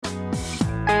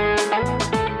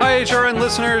HRN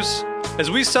listeners.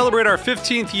 As we celebrate our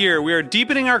 15th year, we are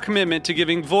deepening our commitment to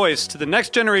giving voice to the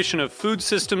next generation of food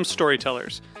systems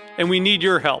storytellers, and we need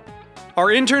your help. Our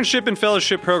internship and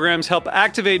fellowship programs help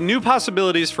activate new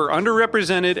possibilities for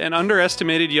underrepresented and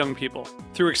underestimated young people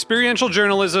through experiential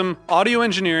journalism, audio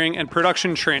engineering, and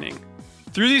production training.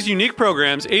 Through these unique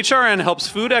programs, HRN helps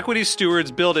food equity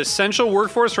stewards build essential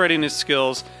workforce readiness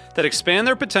skills that expand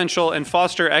their potential and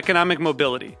foster economic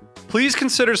mobility. Please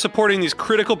consider supporting these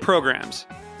critical programs.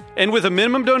 And with a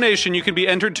minimum donation, you can be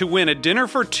entered to win a dinner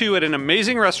for two at an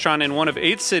amazing restaurant in one of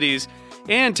 8 cities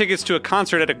and tickets to a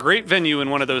concert at a great venue in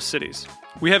one of those cities.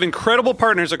 We have incredible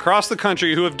partners across the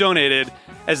country who have donated,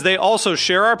 as they also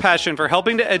share our passion for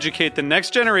helping to educate the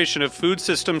next generation of food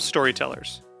systems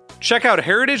storytellers. Check out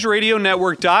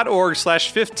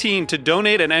heritageradionetwork.org/15 to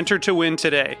donate and enter to win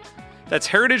today. That's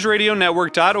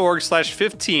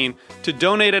heritageradionetwork.org/15 to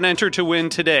donate and enter to win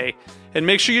today. And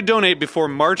make sure you donate before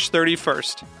March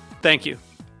 31st. Thank you.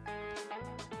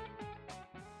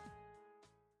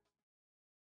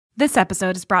 This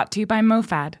episode is brought to you by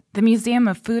MoFad, the Museum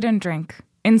of Food and Drink,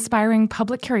 inspiring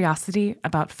public curiosity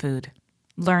about food.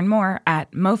 Learn more at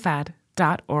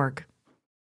mofad.org.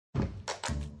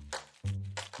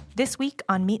 This week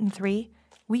on Meat and Three,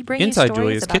 we bring Inside you stories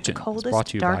Julia's about Kitchen the is coldest, brought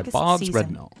to you by darkest Bob's season.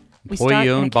 Red Mill. We start in a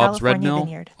Employee-owned Bob's Red California Mill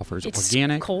vineyard. offers It's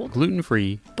organic, cold,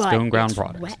 gluten-free, but stone-ground it's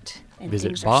products. wet, and Visit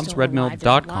things are still alive. There's a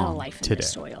lot of bobsredmill.com life in today.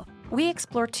 this soil. We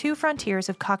explore 2 frontiers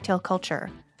of cocktail culture,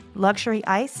 luxury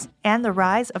ice and the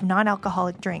rise of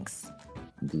non-alcoholic drinks.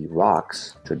 The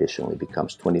rocks traditionally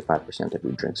becomes 25% of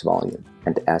your drink's volume,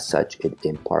 and as such, it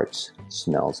imparts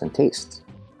smells and tastes.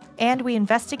 And we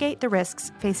investigate the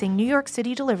risks facing New York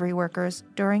City delivery workers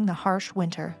during the harsh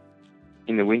winter.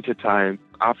 In the wintertime,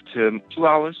 after 2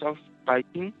 hours of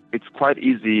biking, it's quite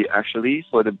easy actually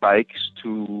for the bikes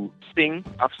to spin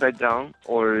upside down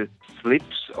or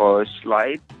slips or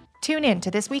slide. Tune in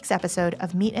to this week's episode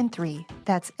of Meat and Three,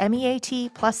 that's MEAT+THREE,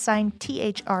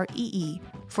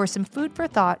 for some food for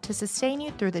thought to sustain you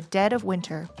through the dead of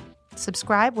winter.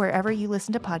 Subscribe wherever you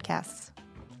listen to podcasts.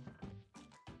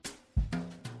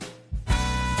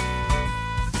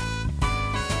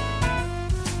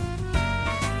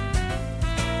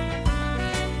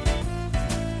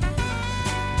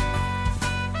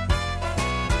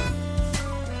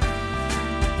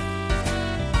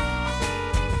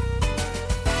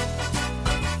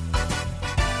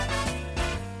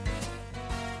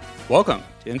 Welcome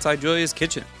to Inside Julia's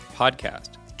Kitchen,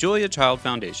 podcast, the Julia Child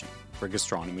Foundation for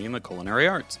Gastronomy and the Culinary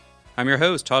Arts. I'm your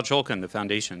host, Todd Shulkin, the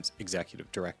Foundation's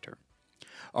Executive Director.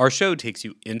 Our show takes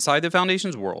you inside the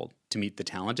Foundation's world to meet the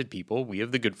talented people we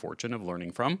have the good fortune of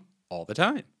learning from all the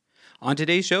time. On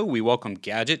today's show, we welcome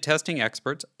gadget testing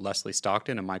experts Leslie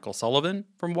Stockton and Michael Sullivan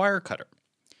from Wirecutter.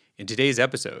 In today's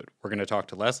episode, we're going to talk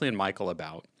to Leslie and Michael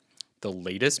about the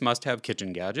latest must-have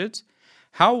kitchen gadgets,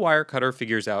 how Wirecutter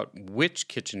figures out which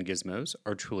kitchen gizmos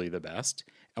are truly the best,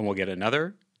 and we'll get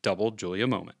another double Julia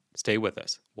moment. Stay with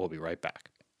us. We'll be right back.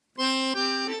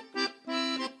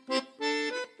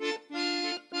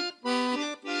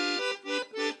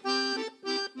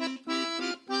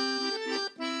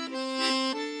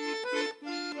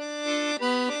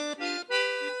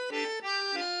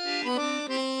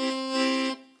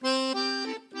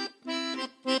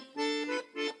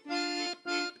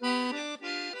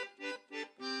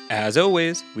 As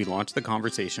always, we launch the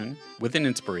conversation with an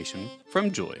inspiration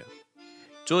from Julia.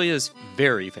 Julia is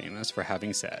very famous for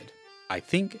having said, "I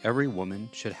think every woman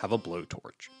should have a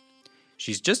blowtorch."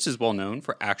 She's just as well known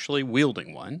for actually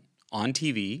wielding one on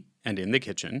TV and in the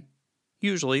kitchen,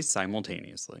 usually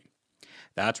simultaneously.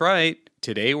 That's right,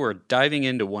 today we're diving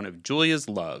into one of Julia's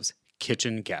loves,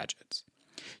 kitchen gadgets.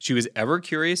 She was ever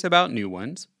curious about new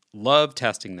ones, loved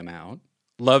testing them out,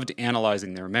 loved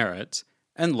analyzing their merits,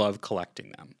 and loved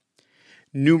collecting them.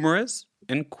 Numerous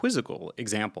and quizzical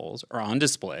examples are on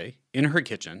display in her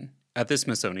kitchen at the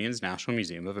Smithsonian's National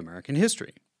Museum of American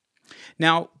History.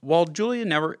 Now, while Julia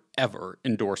never ever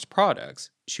endorsed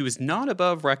products, she was not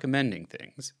above recommending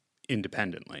things,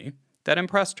 independently, that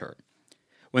impressed her.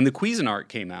 When the Cuisinart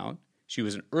came out, she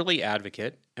was an early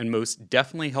advocate and most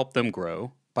definitely helped them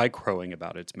grow by crowing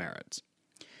about its merits.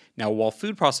 Now, while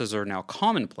food processors are now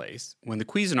commonplace, when the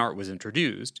Cuisinart was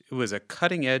introduced, it was a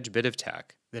cutting-edge bit of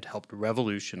tech that helped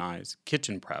revolutionize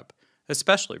kitchen prep,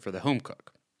 especially for the home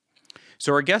cook.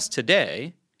 So our guests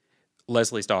today,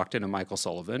 Leslie Stockton and Michael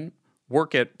Sullivan,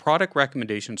 work at product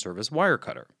recommendation service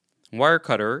Wirecutter.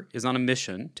 Wirecutter is on a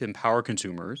mission to empower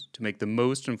consumers to make the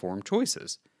most informed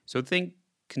choices. So think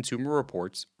consumer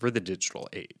reports for the digital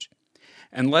age.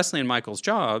 And Leslie and Michael's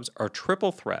jobs are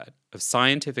triple threat of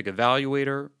scientific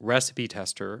evaluator, recipe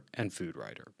tester, and food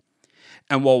writer.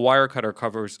 And while Wirecutter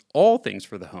covers all things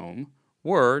for the home,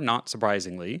 we're, not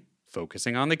surprisingly,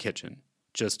 focusing on the kitchen,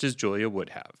 just as Julia would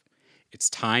have. It's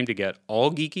time to get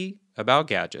all geeky about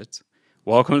gadgets.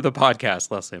 Welcome to the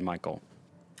podcast, Leslie and Michael.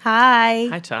 Hi.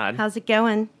 Hi, Todd. How's it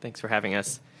going? Thanks for having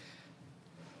us.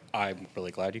 I'm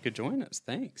really glad you could join us.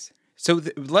 Thanks. So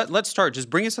let's start. Just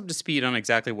bring us up to speed on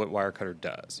exactly what Wirecutter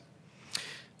does.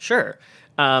 Sure.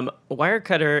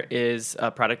 Wirecutter is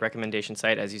a product recommendation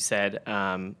site, as you said,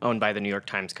 owned by the New York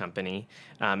Times Company.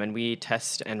 And we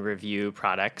test and review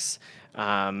products.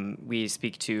 We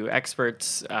speak to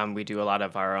experts. We do a lot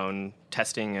of our own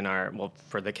testing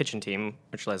for the kitchen team,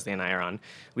 which Leslie and I are on.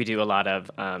 We do a lot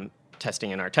of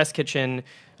testing in our test kitchen,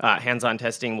 hands-on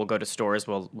testing. We'll go to stores.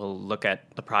 We'll look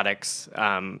at the products.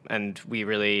 And we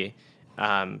really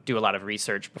do a lot of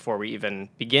research before we even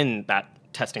begin that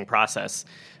testing process.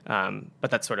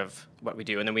 But that's sort of what we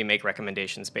do. And then we make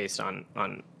recommendations based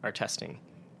on our testing.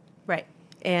 Right.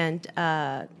 And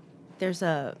there's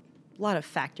a lot of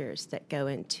factors that go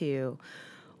into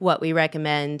what we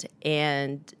recommend.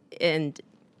 And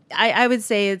I would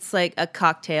say it's like a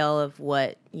cocktail of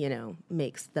what,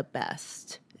 makes the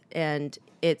best. And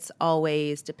it's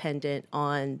always dependent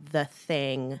on the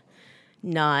thing,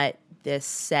 not this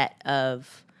set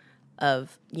of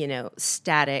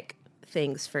static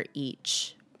things for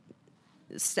each.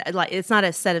 It's not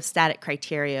a set of static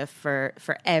criteria for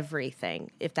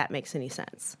everything, if that makes any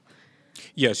sense.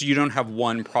 Yeah, so you don't have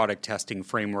one product testing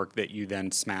framework that you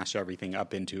then smash everything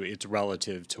up into. It's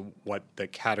relative to what the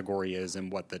category is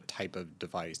and what the type of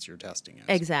device you're testing is.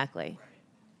 Exactly.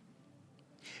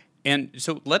 And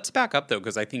so let's back up, though,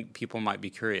 because I think people might be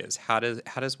curious. How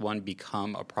does one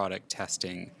become a product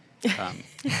testing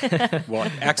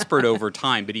expert over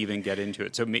time, but even get into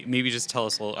it? So maybe just tell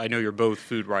us a little. I know you're both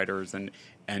food writers and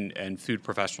food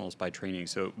professionals by training.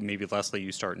 So maybe, Leslie,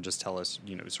 you start and just tell us,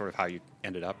 sort of how you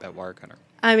ended up at Wirecutter.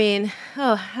 I mean,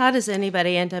 how does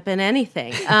anybody end up in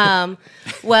anything?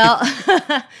 Well,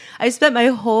 I spent my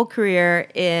whole career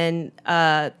in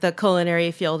the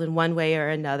culinary field in one way or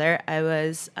another. I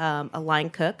was a line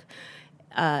cook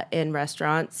in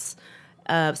restaurants,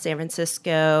 San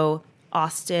Francisco,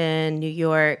 Austin, New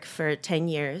York for 10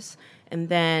 years. And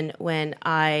then when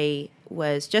I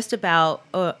was just about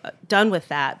done with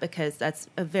that, because that's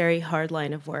a very hard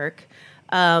line of work,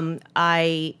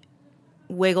 I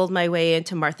wiggled my way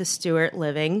into Martha Stewart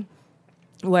Living,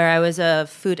 where I was a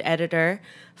food editor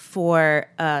for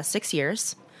 6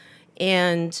 years.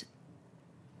 And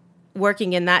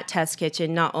working in that test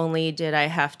kitchen, not only did I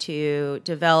have to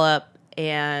develop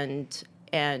and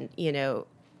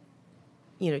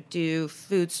do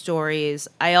food stories,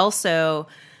 I also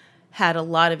had a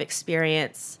lot of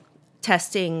experience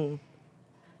testing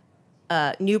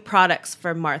new products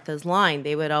for Martha's line.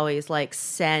 They would always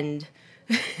send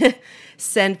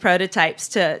prototypes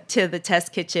to the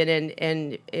test kitchen,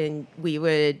 and we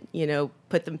would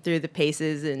put them through the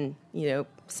paces and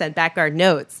send back our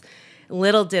notes.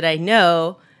 Little did I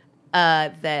know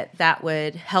that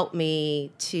would help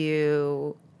me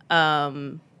to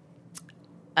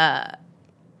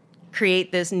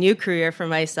create this new career for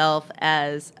myself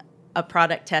as a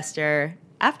product tester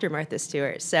after Martha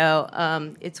Stewart.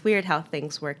 So it's weird how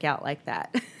things work out like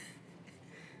that.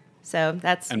 So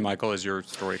that's... And Michael, is your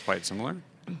story quite similar?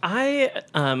 I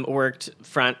worked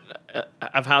front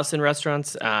of house in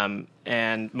restaurants,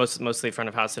 and mostly front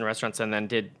of house in restaurants, and then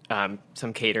did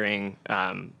some catering.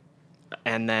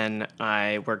 And then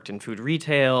I worked in food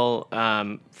retail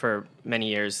for many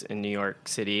years in New York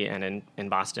City and in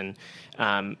Boston.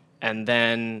 And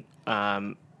then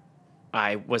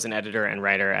I was an editor and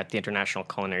writer at the International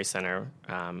Culinary Center,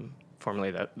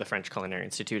 formerly the French Culinary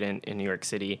Institute in New York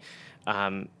City.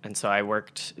 And so I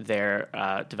worked there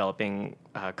developing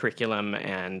curriculum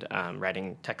and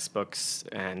writing textbooks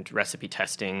and recipe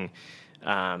testing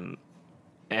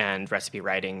and recipe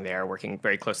writing there, working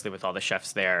very closely with all the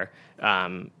chefs there.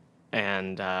 And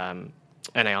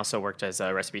I also worked as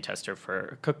a recipe tester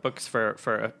for cookbooks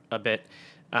for a bit.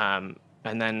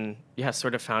 And then,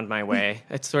 sort of found my way.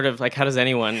 It's sort of like, how does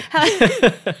anyone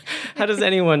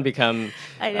become,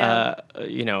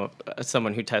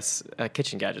 someone who tests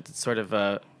kitchen gadgets? It's sort of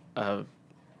a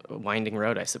winding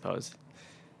road, I suppose.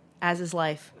 As is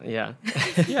life. Yeah.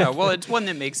 Yeah, well, it's one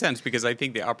that makes sense because I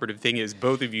think the operative thing is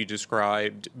both of you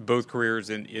described both careers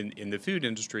in the food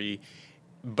industry,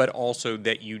 but also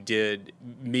that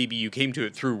maybe you came to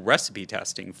it through recipe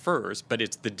testing first, but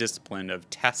it's the discipline of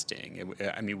testing.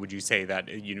 I mean, would you say that,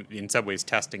 in some ways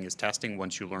testing is testing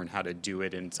once you learn how to do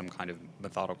it in some kind of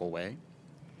methodical way?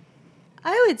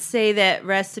 I would say that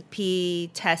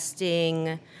recipe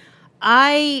testing,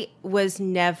 I was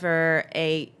never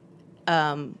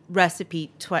I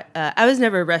was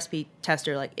never a recipe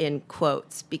tester, like in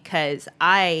quotes, because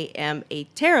I am a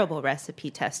terrible recipe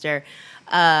tester.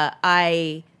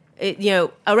 A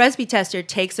recipe tester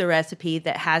takes a recipe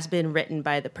that has been written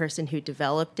by the person who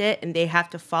developed it, and they have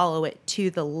to follow it to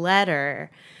the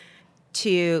letter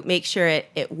to make sure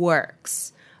it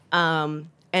works.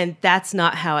 And that's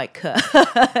not how I cook.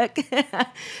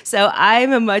 So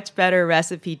I'm a much better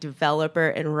recipe developer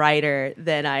and writer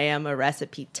than I am a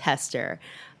recipe tester.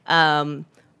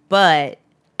 But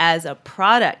as a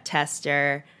product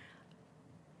tester,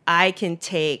 I can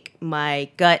take my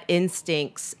gut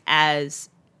instincts as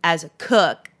a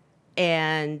cook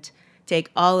and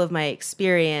take all of my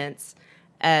experience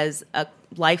as a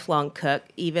lifelong cook.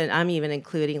 I'm even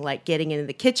including like getting into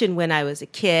the kitchen when I was a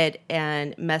kid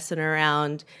and messing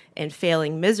around and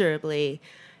failing miserably.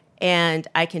 And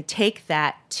I can take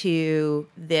that to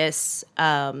these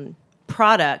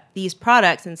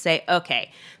products and say,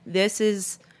 okay, this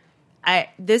is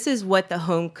what the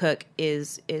home cook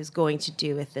is going to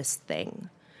do with this thing.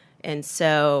 And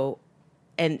so,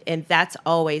 and that's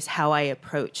always how I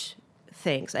approach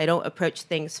things. I don't approach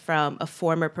things from a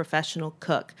former professional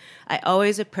cook. I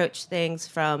always approach things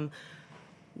from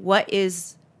what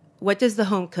does the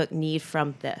home cook need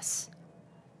from this?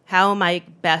 How am I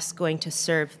best going to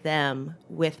serve them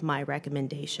with my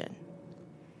recommendation?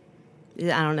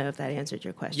 I don't know if that answered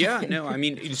your question. Yeah, no, I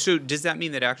mean, so does that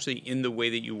mean that actually in the way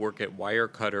that you work at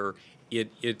Wirecutter,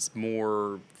 it's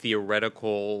more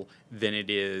theoretical than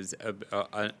it is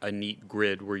a neat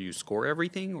grid where you score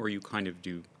everything, or you kind of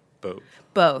do both?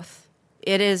 Both.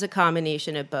 It is a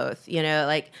combination of both.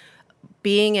 Like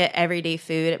being at Everyday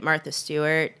Food at Martha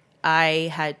Stewart,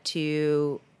 I had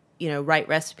to, write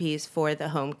recipes for the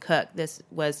home cook. This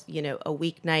was, a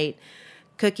weeknight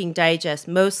cooking digest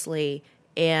mostly.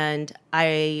 And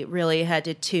I really had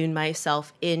to tune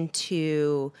myself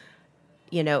into,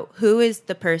 who is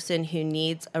the person who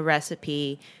needs a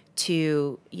recipe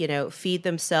to, feed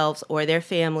themselves or their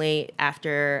family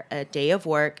after a day of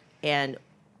work, and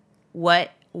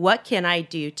what can I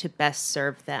do to best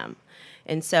serve them?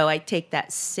 And so I take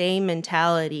that same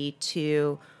mentality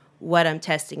to what I'm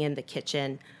testing in the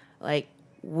kitchen. Like,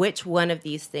 which one of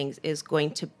these things is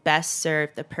going to best serve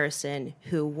the person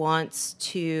who wants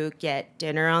to get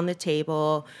dinner on the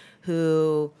table,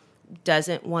 who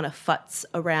doesn't want to futz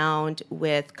around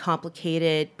with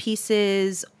complicated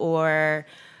pieces, or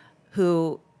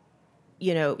who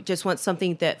just wants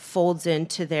something that folds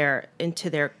into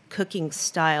their cooking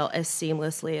style as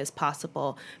seamlessly as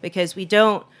possible. Because we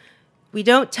don't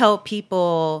tell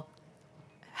people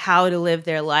how to live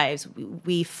their lives.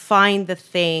 We find the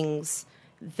things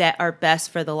that are best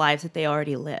for the lives that they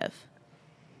already live.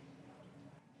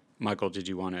 Michael, did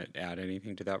you want to add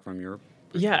anything to that from your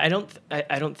perspective? Yeah,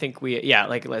 I don't think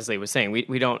like Leslie was saying,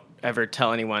 we don't ever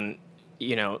tell anyone,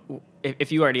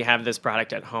 if you already have this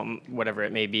product at home, whatever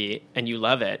it may be, and you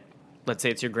love it, let's say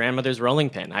it's your grandmother's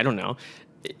rolling pin, I don't know.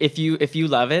 If you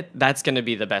love it, that's going to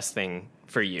be the best thing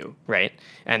for you, right?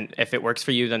 And if it works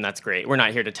for you, then that's great. We're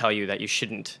not here to tell you that you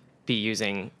shouldn't be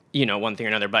using, one thing or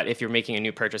another, but if you're making a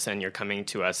new purchase and you're coming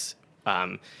to us,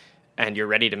 and you're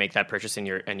ready to make that purchase and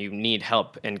you need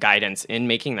help and guidance in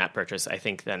making that purchase, I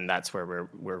think then that's where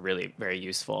we're really very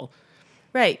useful.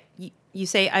 Right. You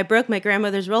say, I broke my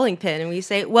grandmother's rolling pin, and we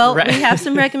say, well, right. We have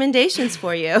some recommendations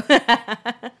for you.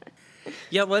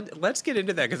 Yeah, let's get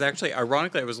into that, because actually,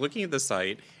 ironically, I was looking at the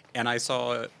site, and I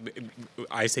saw,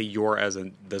 I say your as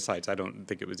in the sites, I don't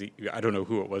know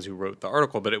who it was who wrote the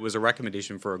article, but it was a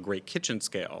recommendation for a great kitchen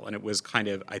scale, and it was kind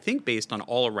of, I think, based on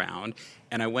all around,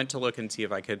 and I went to look and see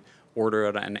if I could order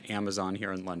it on Amazon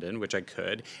here in London, which I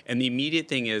could, and the immediate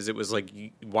thing is it was like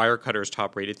Wirecutter's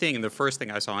top rated thing, and the first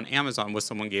thing I saw on Amazon was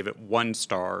someone gave it 1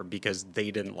 star because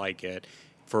they didn't like it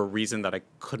for a reason that I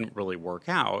couldn't really work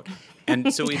out.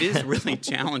 And so it is really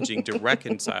challenging to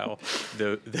reconcile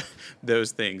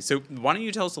those things. So why don't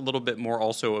you tell us a little bit more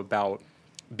also about,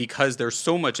 because there's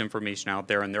so much information out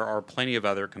there and there are plenty of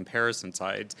other comparison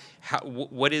sites,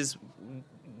 what is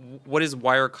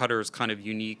Wirecutter's kind of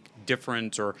unique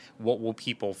difference, or what will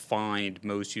people find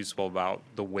most useful about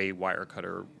the way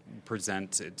Wirecutter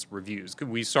presents its reviews?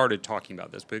 We started talking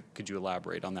about this, but could you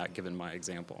elaborate on that given my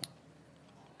example?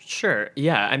 Sure.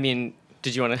 Yeah. I mean,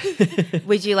 did you want to?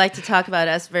 Would you like to talk about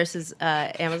us versus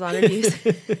Amazon reviews?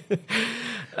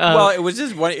 Well, it was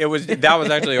just one. That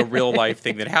was actually a real life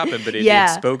thing that happened, but it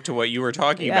spoke to what you were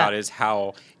talking about, is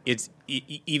how it's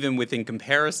even within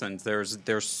comparisons.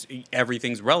 There's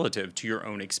everything's relative to your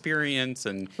own experience,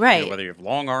 and whether you have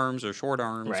long arms or short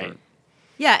arms. Right.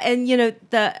 Yeah, and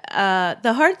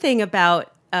the hard thing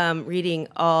about reading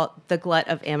all the glut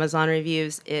of Amazon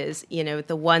reviews is,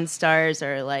 the 1 stars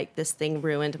are like, this thing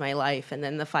ruined my life. And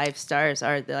then the 5 stars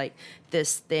are like,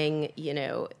 this thing,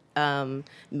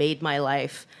 made my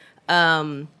life.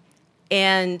 And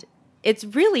it's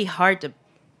really hard to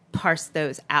parse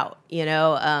those out,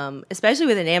 especially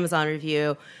with an Amazon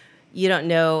review. You don't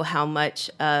know how much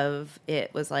of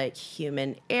it was like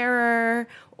human error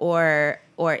or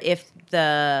if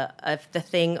the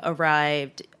thing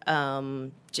arrived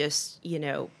just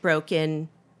broken,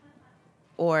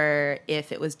 or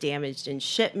if it was damaged in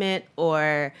shipment,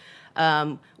 or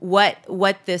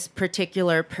what this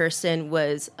particular person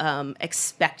was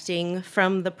expecting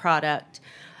from the product.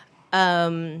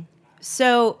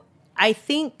 So I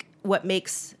think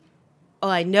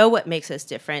I know what makes us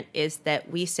different is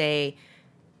that we say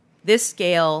this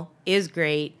scale is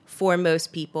great for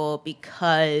most people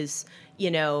because,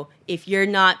 if you're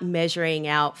not measuring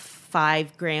out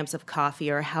 5 grams of coffee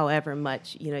or however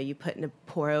much, you put in a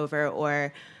pour over,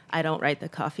 or I don't write the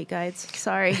coffee guides,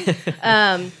 sorry.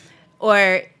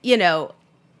 Or,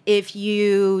 if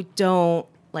you don't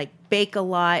bake a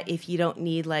lot, if you don't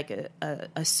need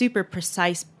a super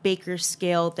precise baker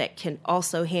scale that can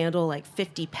also handle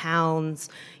 50 pounds,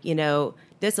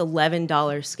 this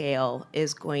 $11 scale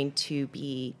is going to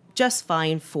be just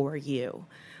fine for you.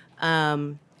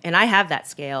 And I have that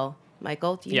scale.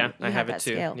 Michael, do you I have it that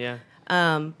too. Scale? Yeah.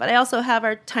 But I also have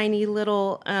our tiny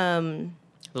little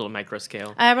little micro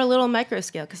scale. I have a little micro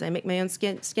scale because I make my own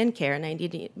skincare, and I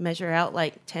need to measure out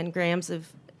 10 grams of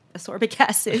ascorbic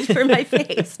acid for my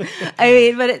face. I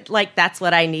mean, but that's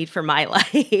what I need for my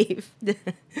life.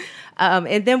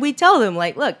 And then we tell them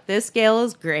look, this scale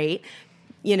is great.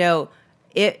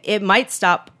 It might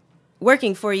stop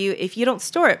working for you if you don't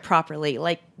store it properly.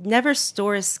 Never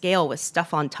store a scale with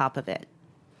stuff on top of it.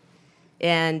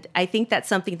 And I think that's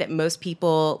something that most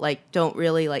people don't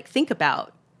really think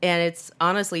about. And it's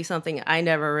honestly something I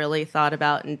never really thought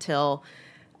about until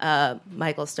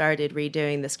Michael started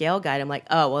redoing the scale guide. I'm like,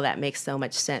 oh, well, that makes so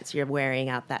much sense. You're wearing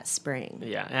out that spring.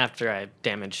 Yeah, after I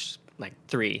damaged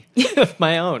 3 of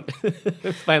my own.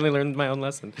 Finally learned my own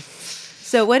lesson.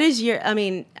 So what is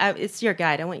it's your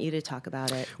guide. I want you to talk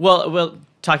about it. Well,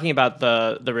 talking about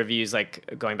the reviews,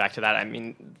 going back to that, I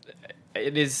mean,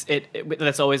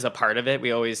 that's always a part of it.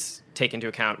 We always take into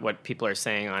account what people are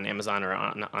saying on Amazon or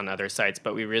on other sites,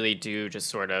 but we really do just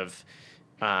sort of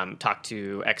talk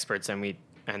to experts, and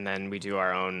then we do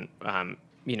our own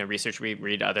research. We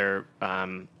read other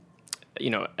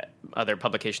other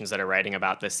publications that are writing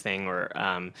about this thing,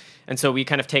 and so we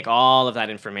kind of take all of that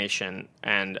information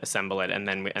and assemble it, and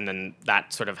then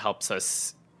that sort of helps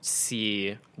us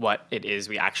see what it is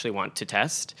we actually want to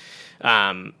test,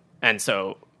 and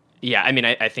so. Yeah, I mean,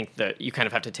 I think that you kind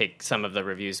of have to take some of the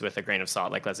reviews with a grain of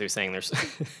salt. Like Leslie was saying, there's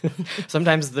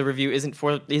sometimes the review isn't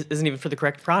even for the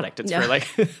correct product. It's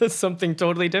for something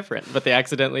totally different, but they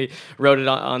accidentally wrote it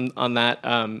on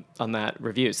that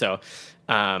review. So,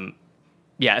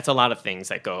 it's a lot of things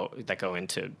that go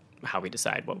into how we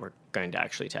decide what we're going to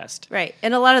actually test. Right,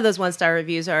 and a lot of those 1-star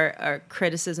reviews are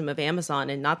criticism of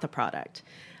Amazon and not the product.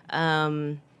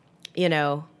 When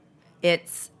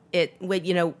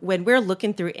we're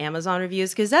looking through Amazon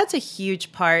reviews, because that's a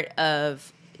huge part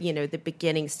of, the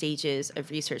beginning stages of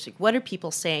research. What are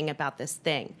people saying about this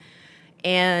thing?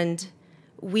 And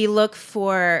we look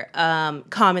for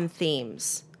common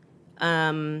themes,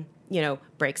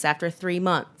 breaks after 3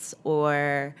 months,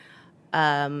 or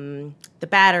the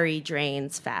battery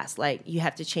drains fast. You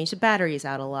have to change the batteries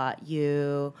out a lot.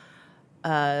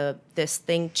 This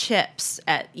thing chips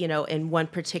in one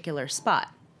particular spot.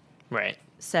 Right.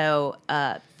 So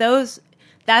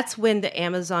that's when the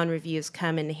Amazon reviews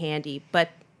come in handy. But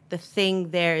the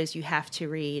thing there is you have to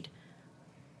read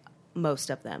most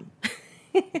of them.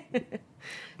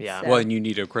 Yeah. So. Well, and you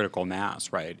need a critical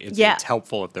mass, right? It's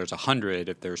helpful if there's 100.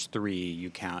 If there's 3,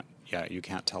 you can't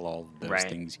tell all those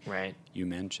things you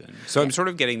mentioned. So I'm sort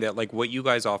of getting that, what you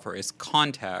guys offer is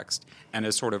context and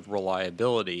a sort of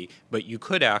reliability, but you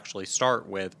could actually start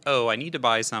with, I need to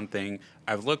buy something.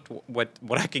 I've looked what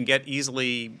I can get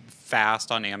easily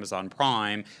fast on Amazon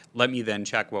Prime. Let me then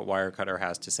check what Wirecutter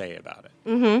has to say about it.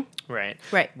 Mm-hmm. Right.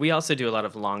 We also do a lot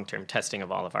of long-term testing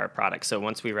of all of our products. So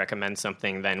once we recommend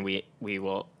something, then we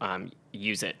will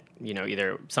use it.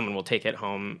 Either someone will take it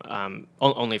home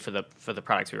only for the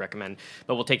products we recommend,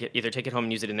 but we'll take it home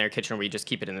and use it in their kitchen, or we just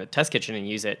keep it in the test kitchen and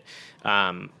use it.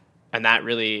 And that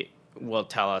really will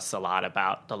tell us a lot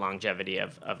about the longevity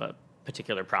of a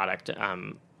particular product.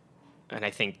 And I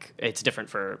think it's different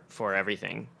for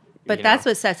everything. But that's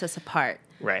what sets us apart.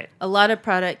 Right. A lot of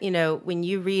product, when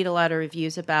you read a lot of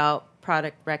reviews about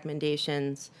product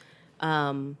recommendations,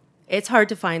 it's hard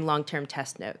to find long-term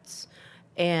test notes.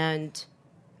 And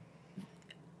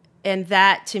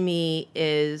that, to me,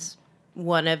 is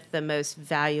one of the most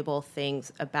valuable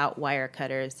things about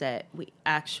Wirecutter, is that we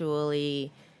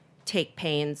actually take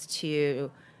pains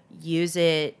to use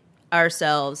it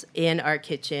ourselves in our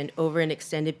kitchen over an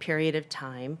extended period of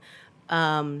time.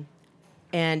 And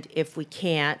if we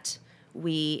can't,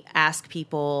 we ask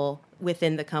people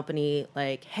within the company,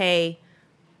 like, hey,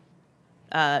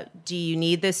 do you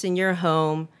need this in your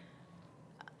home?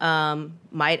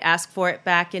 Might ask for it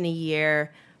back in a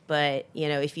year. But,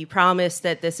 if you promise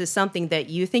that this is something that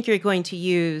you think you're going to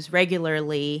use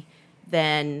regularly,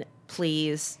 then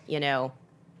please,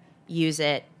 use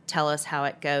it. Tell us how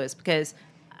it goes. Because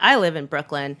I live in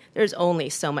Brooklyn. There's only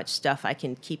so much stuff I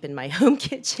can keep in my home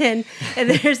kitchen. And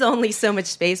there's only so much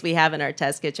space we have in our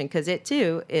test kitchen, because it,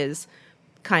 too, is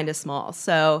kind of small.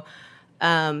 So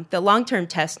the long-term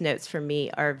test notes for me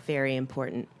are very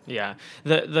important. Yeah.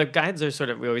 The guides are sort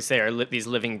of, we always say, are these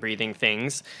living, breathing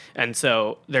things. And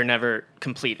so they're never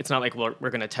complete. It's not like, well, we're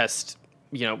going to test,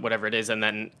 whatever it is, and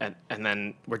then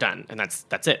we're done. And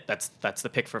that's it. That's the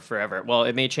pick for forever. Well,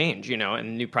 it may change,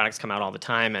 and new products come out all the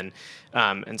time.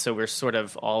 And so we're sort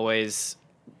of always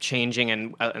changing,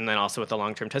 and then also with the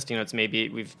long-term testing notes, maybe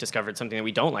we've discovered something that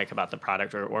we don't like about the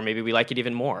product, or maybe we like it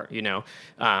even more,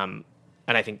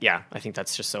 And I think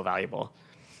that's just so valuable.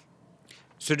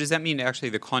 So does that mean actually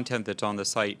the content that's on the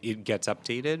site, it gets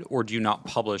updated, or do you not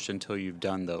publish until you've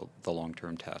done the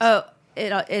long-term test? Oh,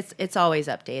 it's always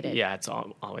updated. Yeah, it's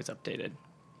always updated.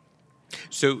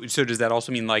 So does that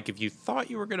also mean, like, if you thought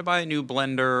you were going to buy a new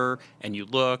blender and you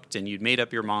looked and you'd made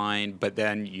up your mind, but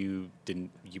then you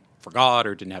forgot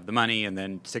or didn't have the money, and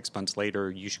then 6 months later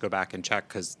you should go back and check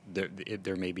because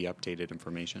there may be updated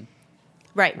information?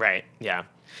 Right. Yeah.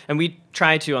 And we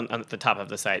try to, on the top of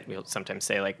the site, we'll sometimes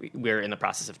say, like, we're in the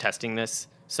process of testing this,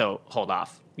 so hold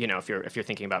off, if you're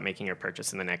thinking about making your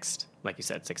purchase in the next, like you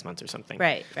said, 6 months or something.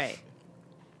 Right.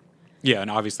 Yeah,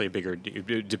 and obviously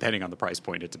depending on the price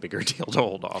point, it's a bigger deal to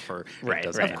hold off. Right.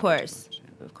 Of course.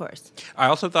 I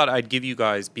also thought I'd give you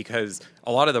guys, because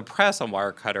a lot of the press on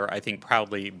Wirecutter, I think,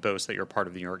 proudly boasts that you're part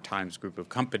of the New York Times group of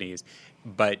companies.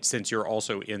 But since you're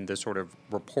also in the sort of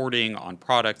reporting on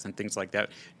products and things like that,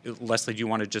 Leslie, do you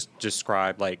want to just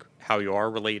describe, like, how you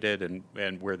are related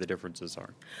and where the differences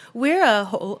are? We're a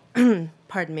whole,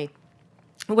 pardon me.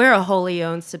 We're a wholly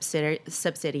owned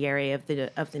subsidiary of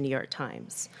the New York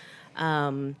Times.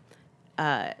 And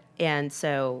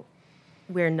so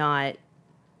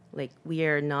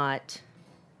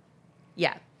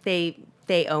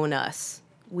they own us.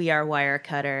 We are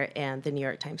Wirecutter, and the New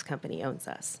York Times Company owns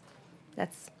us.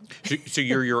 So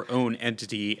you're your own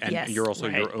entity, and yes, you're also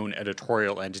your own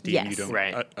editorial entity. Yes. And you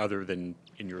don't, other than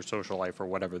in your social life or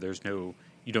whatever, you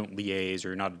don't liaise, or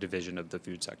you're not a division of the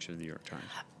food section of the New York Times.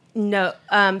 No,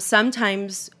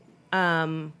 sometimes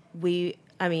we've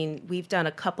done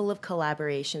a couple of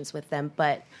collaborations with them,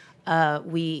 but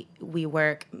we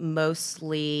work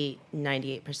mostly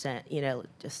 98%,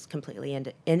 just completely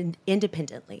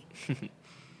independently.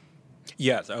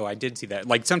 Yes. Oh, I did see that.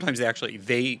 Like, sometimes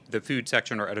the food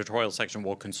section or editorial section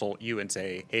will consult you and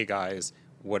say, "Hey guys,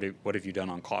 what have you done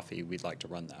on coffee? We'd like to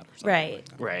run that," or something like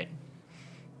that. Right.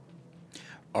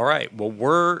 All right. Well,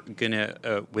 we're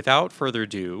gonna, without further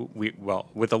ado,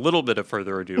 with a little bit of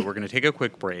further ado, we're gonna take a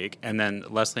quick break, and then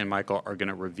Leslie and Michael are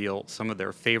gonna reveal some of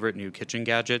their favorite new kitchen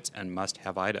gadgets and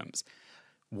must-have items.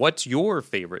 What's your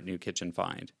favorite new kitchen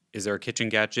find? Is there a kitchen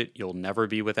gadget you'll never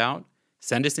be without?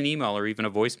 Send us an email or even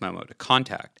a voice memo to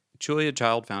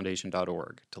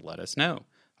contact@juliachildfoundation.org to let us know.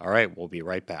 All right. We'll be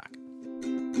right back.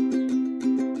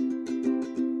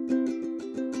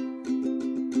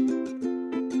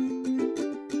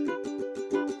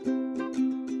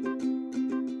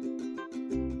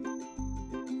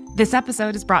 This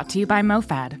episode is brought to you by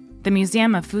MoFad, the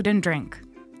Museum of Food and Drink.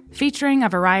 Featuring a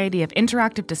variety of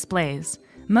interactive displays,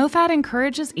 MoFad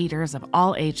encourages eaters of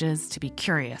all ages to be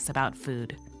curious about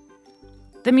food.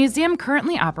 The museum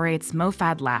currently operates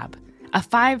MoFad Lab, a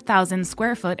 5,000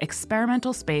 square foot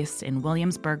experimental space in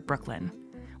Williamsburg, Brooklyn,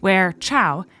 where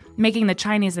Chow, making the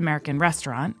Chinese American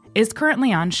restaurant, is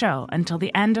currently on show until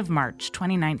the end of March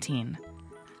 2019.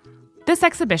 This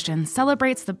exhibition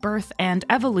celebrates the birth and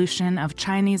evolution of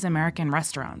Chinese American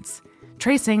restaurants,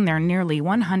 tracing their nearly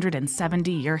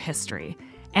 170-year history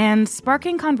and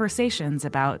sparking conversations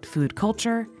about food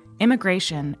culture,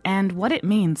 immigration, and what it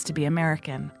means to be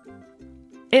American.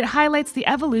 It highlights the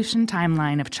evolution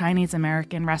timeline of Chinese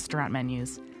American restaurant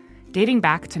menus, dating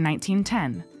back to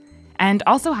 1910, and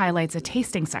also highlights a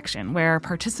tasting section where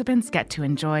participants get to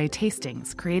enjoy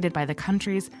tastings created by the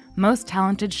country's most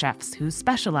talented chefs who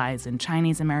specialize in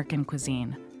Chinese American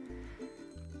cuisine.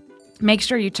 Make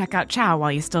sure you check out Chow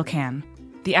while you still can.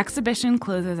 The exhibition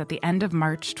closes at the end of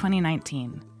March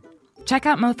 2019. Check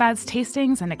out MoFad's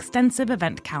tastings and extensive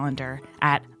event calendar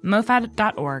at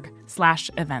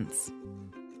mofad.org/events.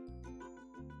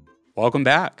 Welcome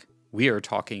back. We are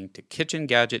talking to kitchen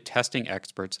gadget testing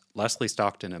experts Leslie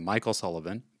Stockton and Michael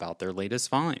Sullivan about their latest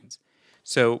finds.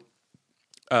 So,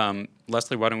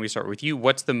 Leslie, why don't we start with you?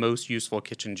 What's the most useful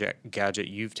kitchen gadget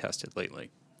you've tested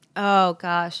lately? Oh,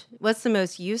 gosh. What's the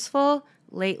most useful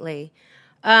lately?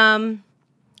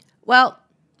 Well,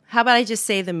 how about I just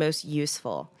say the most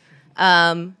useful?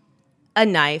 A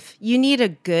knife. You need a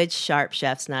good, sharp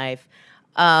chef's knife.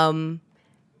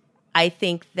 I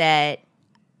think that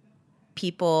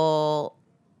people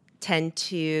tend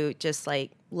to just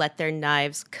like let their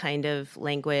knives kind of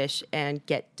languish and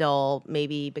get dull,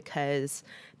 maybe because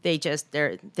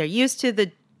they're used to the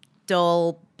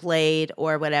dull blade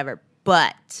or whatever.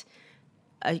 But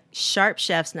a sharp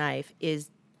chef's knife is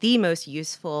the most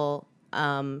useful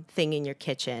thing in your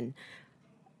kitchen,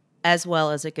 as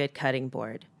well as a good cutting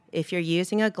board. If you're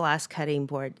using a glass cutting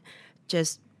board,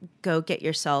 just go get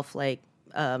yourself like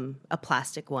a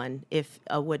plastic one. If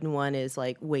a wooden one is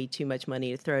like way too much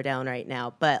money to throw down right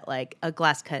now, but like the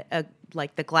glass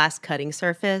cutting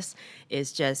surface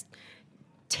is just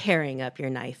tearing up your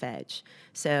knife edge.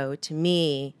 So to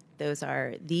me, those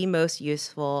are the most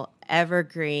useful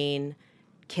evergreen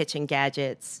kitchen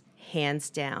gadgets, hands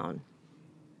down.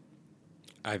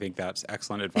 I think that's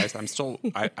excellent advice. I'm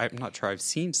not sure I've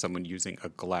seen someone using a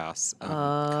glass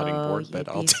cutting board, but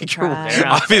I'll take your word.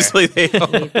 Obviously, they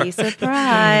are. You'd be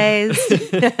surprised.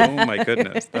 Oh, my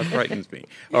goodness. That frightens me.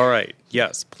 All right.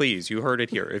 Yes, please. You heard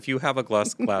it here. If you have a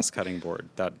glass cutting board,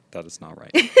 that is not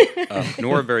right,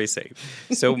 nor very safe.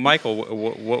 So, Michael,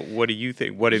 what do you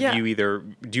think? What have you do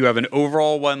you have an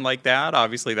overall one like that?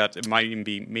 Obviously, it might even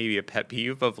be maybe a pet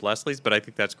peeve of Leslie's, but I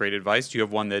think that's great advice. Do you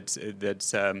have one that's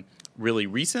really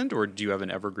recent, or do you have an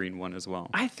evergreen one as well?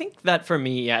 I think that for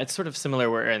me, it's sort of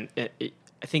similar where I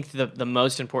think the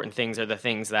most important things are the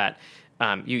things that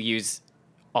you use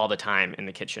all the time in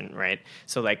the kitchen, right?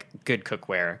 So like good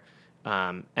cookware.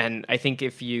 And I think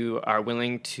if you are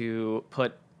willing to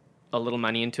put a little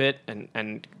money into it,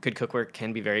 and good cookware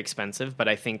can be very expensive, but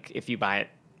I think if you buy it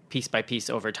piece by piece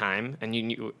over time and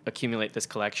you accumulate this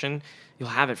collection, you'll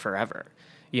have it forever.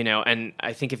 And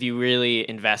I think if you really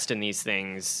invest in these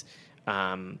things,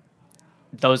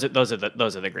 those are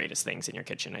the greatest things in your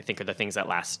kitchen. I think are the things that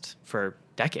last for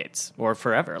decades or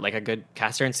forever, like a good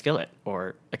caster and skillet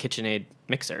or a KitchenAid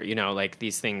mixer. Like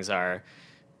these things are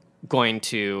going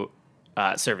to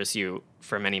service you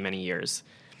for many, many years.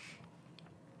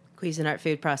 Cuisinart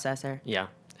food processor. Yeah.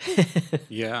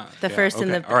 The first okay.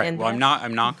 in the. All right. Well, I'm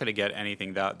not going to get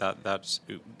anything that's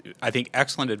I think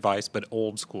excellent advice, but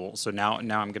old school. So now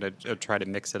I'm going to try to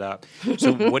mix it up.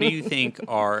 So what do you think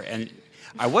are, and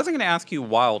I wasn't going to ask you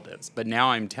wildest, but now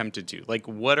I'm tempted to. Like,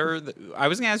 I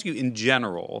was going to ask you in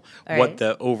general what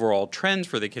the overall trends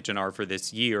for the kitchen are for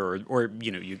this year, or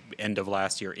you end of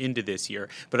last year into this year.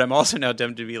 But I'm also now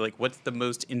tempted to be like, what's the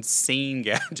most insane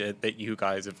gadget that you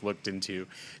guys have looked into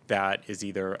that is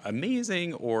either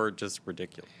amazing or just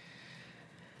ridiculous?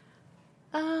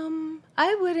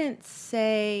 I wouldn't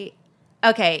say.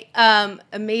 Okay,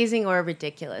 amazing or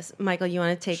ridiculous. Michael, you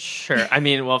want to take? Sure. I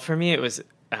mean, well, for me, it was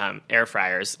air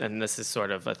fryers, and this is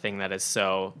sort of a thing that is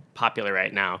so popular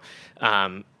right now.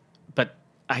 But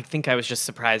I think I was just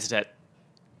surprised at.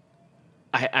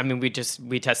 I mean, we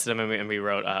tested them and we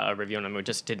wrote a review on them. We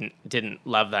just didn't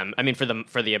love them. I mean,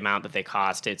 for the amount that they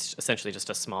cost, it's essentially just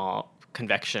a small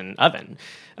convection oven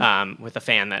with a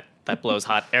fan that blows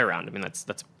hot air around. I mean, that's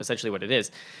essentially what it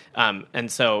is.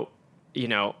 And so,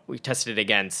 we tested it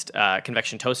against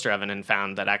convection toaster oven and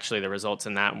found that actually the results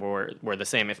in that were the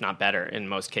same, if not better, in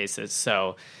most cases.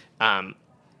 So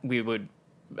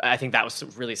I think that was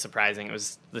really surprising. It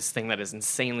was this thing that is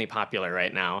insanely popular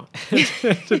right now.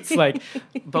 It's like,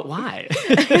 but why? Do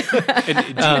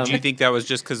you think that was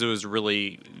just because it was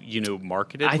really,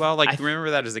 marketed well? Like,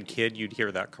 remember that as a kid, you'd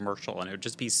hear that commercial, and it would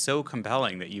just be so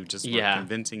compelling that you just were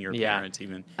convincing your parents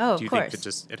even. Oh, do you think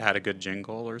that it had a good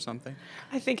jingle or something?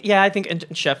 I think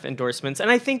chef endorsements. And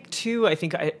I think, too,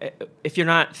 if you're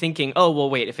not thinking, oh, well,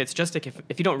 wait, if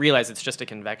you don't realize it's just a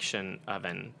convection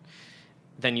oven,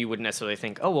 then you wouldn't necessarily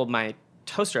think, oh, well, my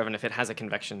toaster oven, if it has a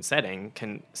convection setting,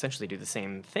 can essentially do the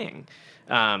same thing.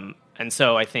 And And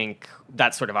so I think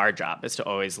that's sort of our job, is to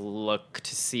always look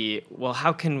to see, well,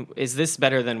 is this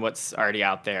better than what's already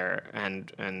out there,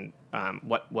 and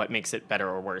what makes it better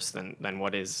or worse than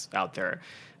what is out there.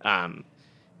 I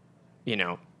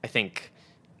think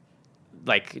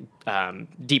like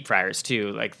deep fryers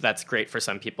too, like that's great for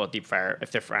some people, deep fryer if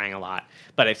they're frying a lot.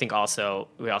 But I think we also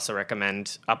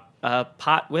recommend a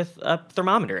pot with a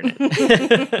thermometer in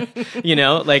it.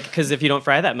 Because if you don't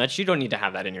fry that much, you don't need to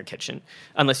have that in your kitchen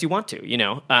unless you want to.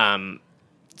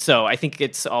 So I think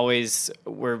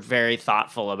we're very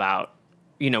thoughtful about,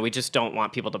 we just don't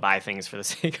want people to buy things for the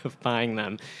sake of buying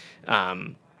them.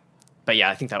 But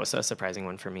yeah, I think that was a surprising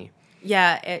one for me.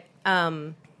 Yeah,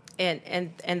 and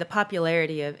the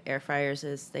popularity of air fryers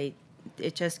it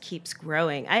just keeps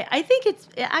growing. I think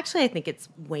it's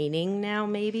waning now,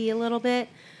 maybe a little bit.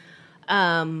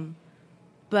 But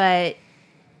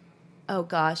oh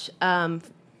gosh.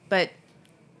 But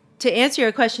to answer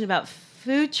your question about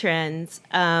food trends,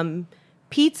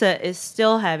 pizza is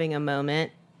still having a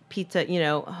moment. Pizza,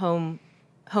 home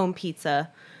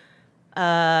pizza.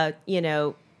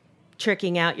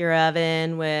 Tricking out your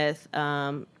oven with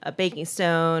a baking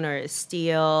stone or a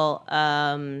steel.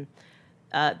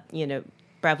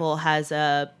 Breville has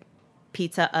a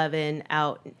pizza oven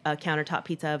out, a countertop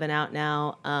pizza oven out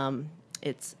now.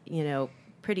 It's,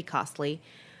 pretty costly.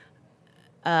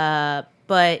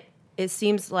 But it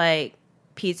seems like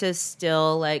pizza's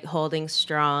still like holding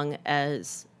strong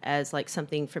as like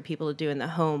something for people to do in the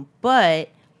home. But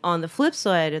on the flip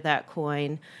side of that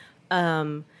coin,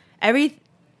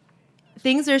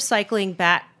 things are cycling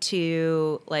back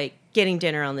to like getting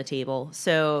dinner on the table.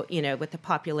 So, with the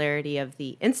popularity of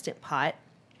the Instant Pot,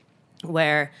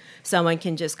 where someone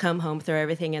can just come home, throw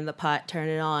everything in the pot, turn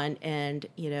it on, and,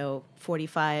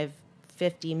 45,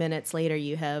 50 minutes later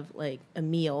you have like a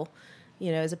meal,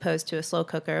 as opposed to a slow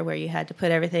cooker where you had to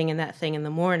put everything in that thing in the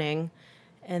morning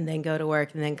and then go to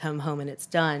work and then come home and it's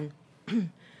done.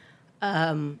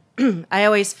 I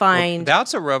always find... Well,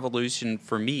 that's a revolution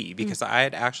for me, because I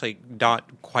had actually not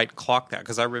quite clocked that,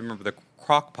 because I remember the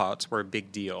crock pots were a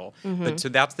big deal. Mm-hmm. But so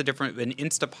that's the difference. An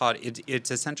Instapot, it's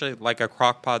essentially like a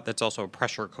crock pot that's also a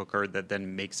pressure cooker that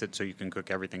then makes it so you can cook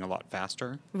everything a lot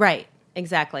faster. Right,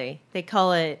 exactly. They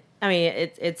call it...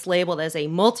 it's labeled as a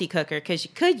multi-cooker because you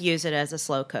could use it as a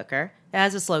slow cooker. It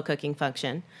has a slow cooking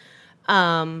function.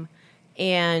 And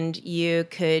you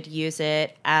could use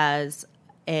it as...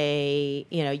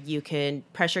 you can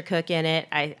pressure cook in it.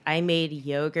 I made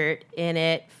yogurt in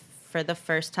it for the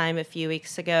first time a few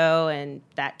weeks ago, and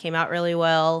that came out really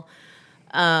well.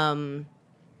 I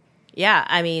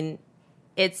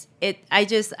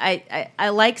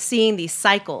like seeing these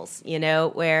cycles,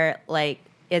 where like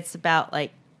it's about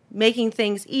like making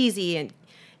things easy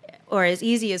or as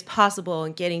easy as possible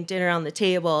and getting dinner on the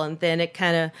table. And then it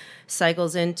kind of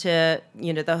cycles into,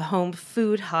 the home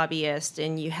food hobbyist,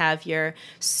 and you have your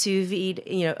sous vide,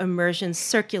 immersion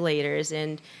circulators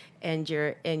and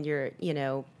your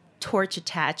torch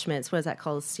attachments. What is that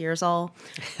called? Searsall.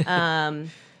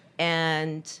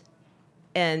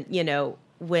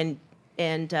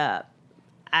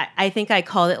 I think I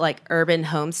called it like urban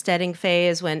homesteading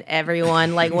phase, when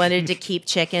everyone like wanted to keep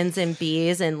chickens and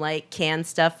bees and like canned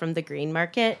stuff from the green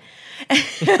market.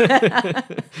 Is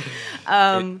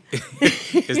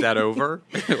that over?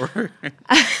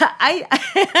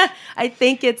 I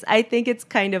think it's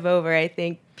kind of over. I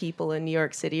think people in New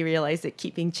York City realize that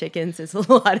keeping chickens is a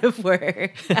lot of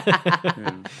work.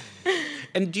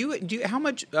 And do you how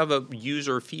much of a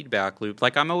user feedback loop?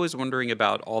 Like, I'm always wondering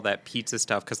about all that pizza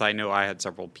stuff, because I know I had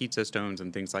several pizza stones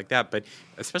and things like that, but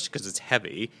especially because it's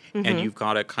heavy and you've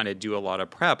got to kind of do a lot of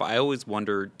prep. I always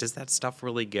wonder, does that stuff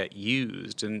really get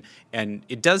used? And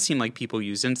it does seem like people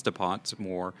use Instapots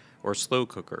more or slow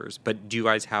cookers, but do you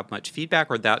guys have much feedback,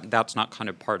 or that's not kind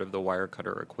of part of the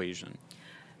Wirecutter equation?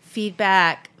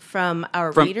 Feedback from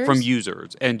our readers? From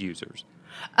users, end users,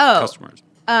 customers.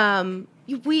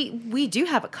 We do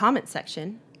have a comment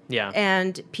section. Yeah.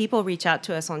 And people reach out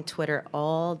to us on Twitter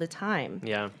all the time.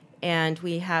 Yeah. And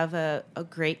we have a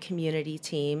great community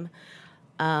team.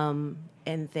 And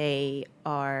they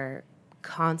are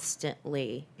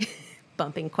constantly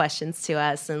bumping questions to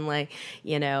us and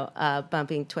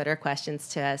bumping Twitter questions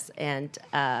to us. And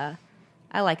I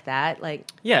like that.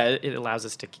 Yeah, it allows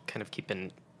us to kind of keep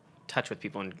in touch with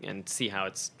people and see how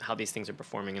these things are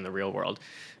performing in the real world.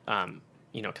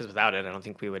 Because without it, I don't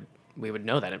think we would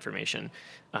know that information.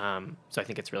 So I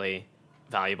think it's really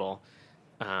valuable.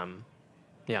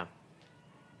 Yeah.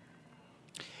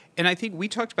 And I think we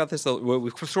talked about this,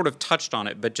 we've sort of touched on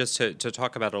it, but just to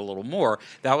talk about it a little more,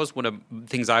 that was one of the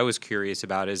things I was curious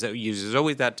about, is that there's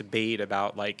always that debate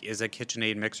about, like, is a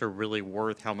KitchenAid mixer really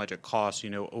worth how much it costs,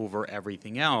 over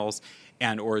everything else?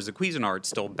 Or is the Cuisinart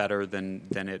still better than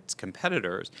its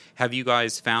competitors? Have you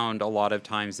guys found a lot of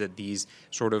times that these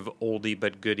sort of oldie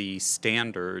but goodie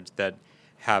standards that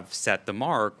have set the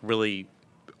mark really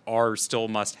are still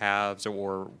must-haves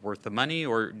or worth the money,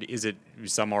 or is it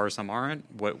some are, some aren't?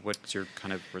 What's your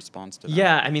kind of response to that?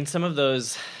 Yeah, I mean, some of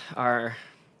those are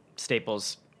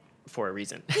staples for a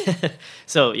reason.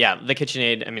 So yeah, the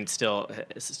KitchenAid, I mean, still,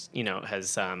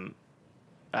 has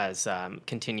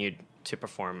continued to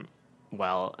perform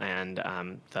well, and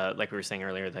like we were saying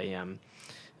earlier, the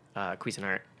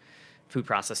Cuisinart food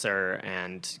processor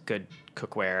and good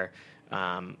cookware,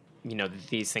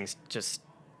 these things just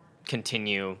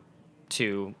continue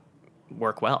to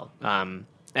work well.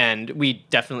 And we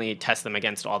definitely test them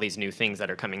against all these new things that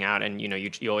are coming out. And,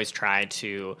 you always try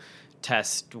to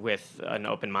test with an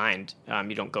open mind.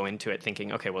 You don't go into it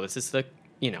thinking, okay, well, this is the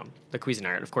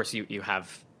Cuisinart. Of course, you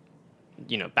have,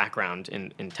 background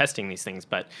in testing these things,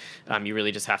 but you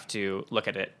really just have to look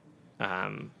at it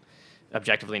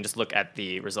objectively and just look at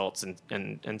the results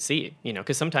and see,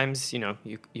 because sometimes,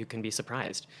 you can be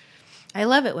surprised. I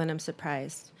love it when I'm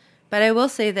surprised. But I will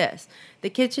say this: the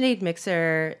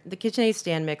KitchenAid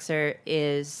stand mixer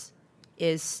is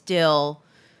still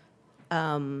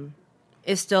the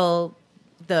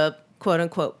quote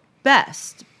unquote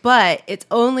best. But it's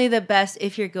only the best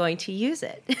if you're going to use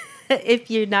it. If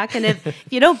you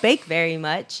don't bake very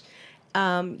much,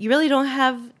 you really don't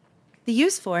have the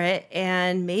use for it.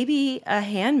 And maybe a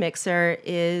hand mixer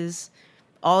is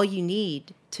all you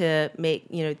need to make,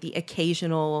 the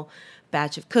occasional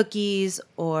batch of cookies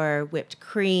or whipped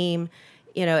cream.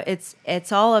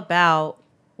 It's all about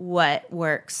what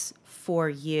works for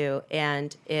you.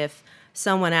 And if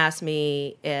someone asks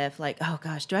me if, like, oh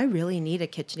gosh, do I really need a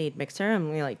KitchenAid mixer?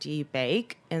 I'm like, do you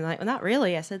bake? And like, well, not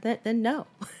really. I said, then no.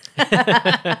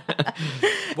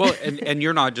 Well, and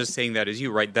you're not just saying that as you,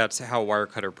 right? That's how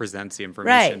Wirecutter presents the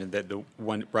information. Right. And that the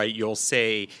one, right, you'll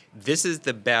say, this is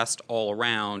the best all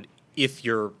around if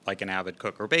you're like an avid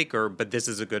cook or baker, but this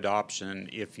is a good option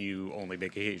if you only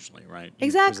bake occasionally, right? You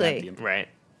Exactly. Right.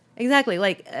 Exactly.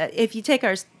 Like if you take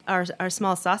our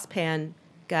small saucepan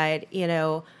guide, we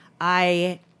have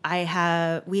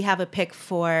a pick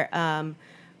for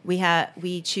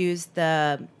we choose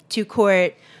the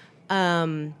 2-quart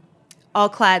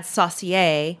all-clad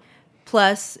saucier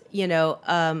plus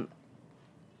a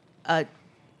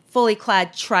fully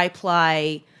clad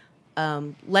tri-ply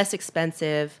less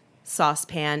expensive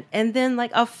saucepan, and then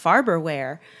like a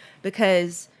Farberware,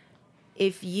 because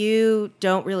if you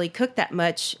don't really cook that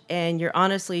much and you're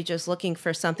honestly just looking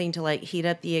for something to like heat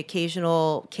up the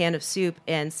occasional can of soup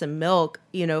and some milk,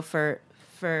 for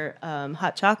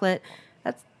hot chocolate,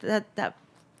 that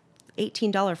 $18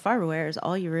 Farberware is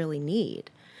all you really need.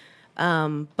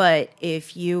 But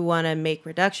if you want to make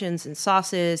reductions in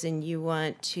sauces and you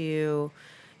want to,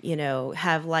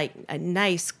 have like a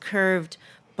nice curved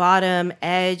bottom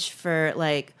edge for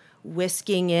like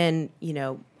whisking in,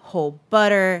 whole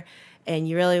butter, and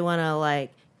you really want to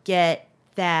like get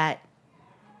that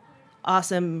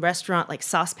awesome restaurant like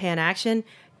saucepan action,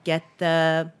 get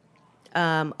the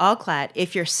all-clad.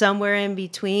 If you're somewhere in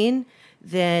between,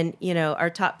 then our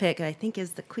top pick I think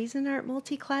is the Cuisinart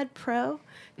Multi-Clad Pro,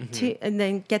 and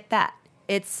then get that.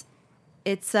 It's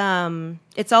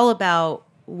all about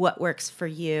what works for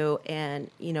you, and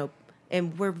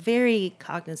and we're very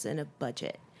cognizant of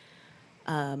budget,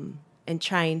 and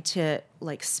trying to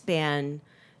like span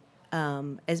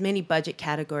as many budget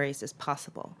categories as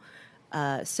possible,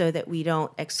 so that we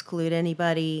don't exclude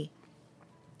anybody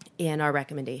in our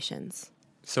recommendations.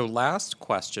 So last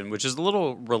question, which is a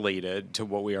little related to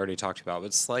what we already talked about,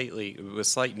 but with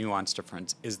slight nuance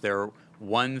difference. Is there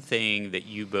one thing that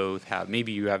you both have,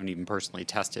 maybe you haven't even personally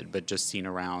tested, but just seen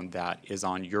around, that is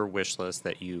on your wish list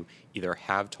that you either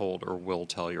have told or will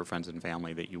tell your friends and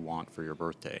family that you want for your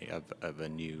birthday, of a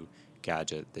new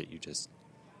gadget that you just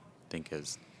think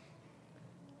is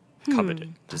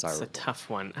coveted, desirable? That's a tough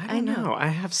one. I don't know. I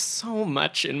have so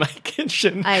much in my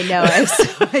kitchen. I know. I have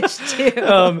so much too.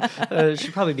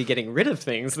 Should probably be getting rid of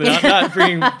things, not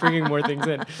bringing more things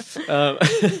in.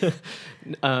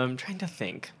 Trying to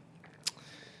think.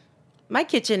 My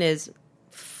kitchen is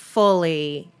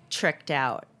fully tricked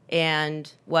out, and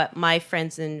what my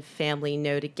friends and family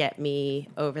know to get me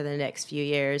over the next few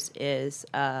years is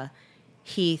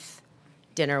Heath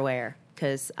dinnerware,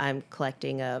 because I'm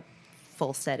collecting a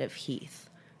full set of Heath.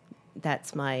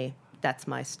 That's my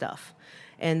stuff.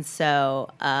 And so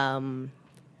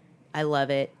I love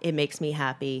it. It makes me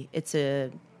happy. It's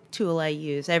a tool I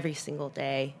use every single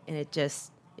day, and it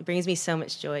brings me so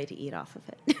much joy to eat off of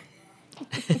it.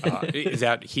 Is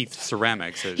that Heath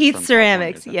Ceramics? Heath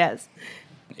Ceramics, yes.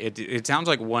 It sounds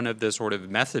like one of the sort of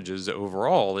messages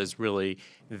overall is really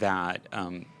that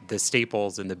the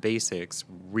staples and the basics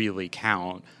really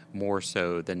count more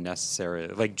so than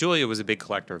necessarily. Like Julia was a big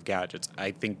collector of gadgets.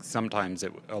 I think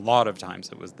a lot of times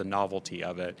it was the novelty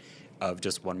of it, of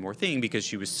just one more thing, because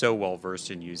she was so well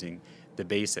versed in using the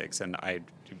basics. And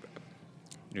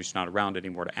she's not around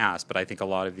anymore to ask, but I think a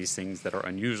lot of these things that are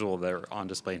unusual that are on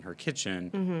display in her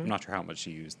kitchen, I'm not sure how much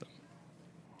she used them.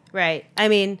 Right. I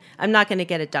mean, I'm not going to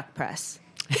get a duck press.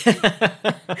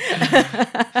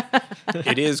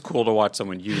 It is cool to watch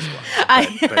someone use one,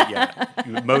 but yeah,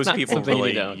 most people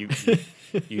really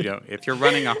you don't. If you're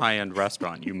running a high-end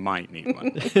restaurant, you might need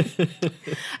one.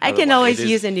 I can always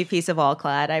use a new piece of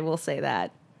all-clad. I will say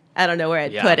that. I don't know where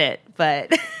I'd put it,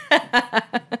 but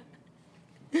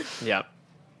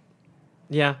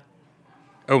yeah.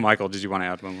 Oh, Michael, did you want to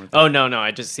add one more thing? Oh no,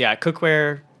 I just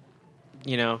cookware,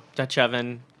 Dutch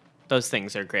oven, those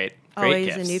things are great. Always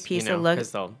gifts, a new piece of Le.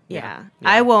 Yeah.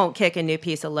 I won't kick a new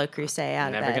piece of Le Creuset out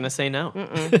of Never bed. gonna say no.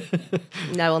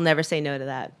 I will never say no to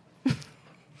that.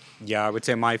 Yeah, I would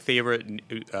say my favorite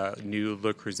new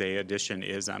Le Creuset edition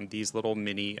is these little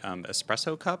mini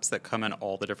espresso cups that come in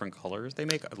all the different colors they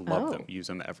make. I love them. Use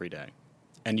them every day.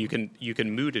 And you can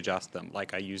mood adjust them.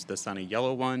 Like I use the sunny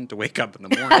yellow one to wake up in the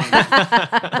morning.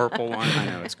 Purple one. I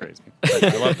know, it's crazy. But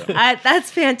I love them.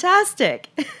 That's fantastic.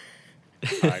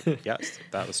 Yes,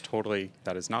 that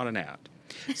is not an ad.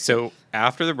 So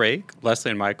after the break,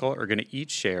 Leslie and Michael are going to each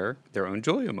share their own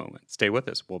Julia moment. Stay with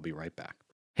us. We'll be right back.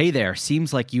 Hey there,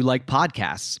 seems like you like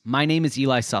podcasts. My name is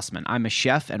Eli Sussman. I'm a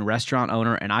chef and restaurant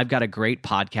owner, and I've got a great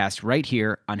podcast right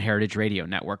here on Heritage Radio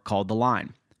Network called The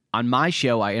Line. On my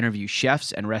show, I interview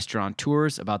chefs and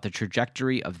restaurateurs about the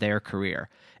trajectory of their career.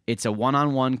 It's a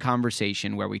one-on-one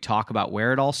conversation where we talk about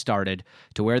where it all started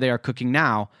to where they are cooking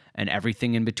now and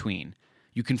everything in between.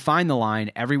 You can find The Line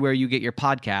everywhere you get your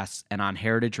podcasts and on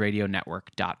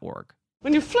heritageradionetwork.org.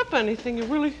 When you flip anything,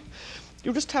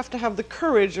 you just have to have the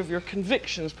courage of your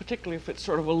convictions, particularly if it's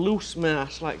sort of a loose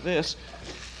mass like this.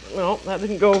 Well, that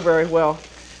didn't go very well.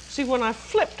 See, when I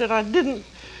flipped it, I didn't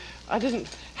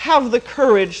have the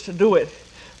courage to do it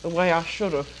the way I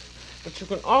should have. But you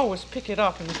can always pick it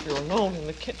up, and if you're alone in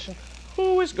the kitchen,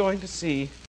 who is going to see?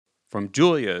 From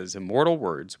Julia's immortal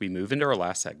words, we move into our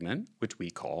last segment, which we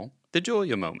call the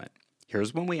Julia moment.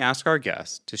 Here's when we ask our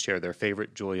guests to share their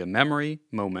favorite Julia memory,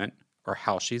 moment, or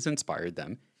how she's inspired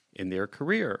them in their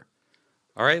career.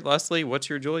 All right, Leslie, what's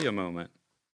your Julia moment?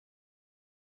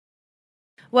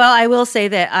 Well, I will say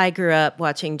that I grew up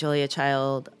watching Julia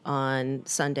Child on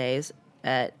Sundays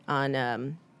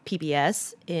on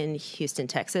PBS in Houston,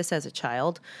 Texas as a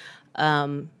child,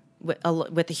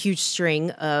 with a huge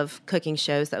string of cooking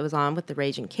shows that was on with the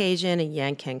Raging Cajun and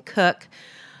Yan Can Cook.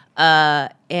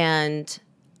 And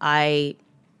I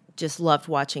just loved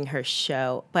watching her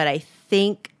show. But I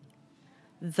think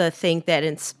the thing that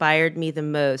inspired me the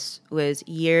most was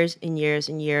years and years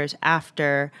and years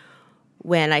after,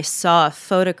 when I saw a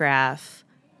photograph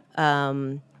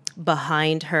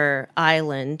behind her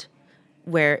island,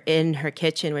 where in her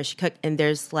kitchen where she cooked, and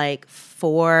there's like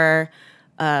 4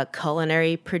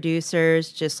 culinary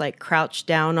producers just like crouched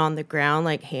down on the ground,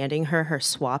 like handing her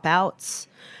swap outs.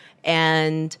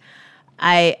 And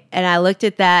I looked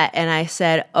at that and I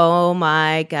said, oh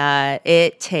my God,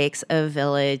 it takes a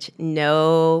village.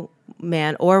 No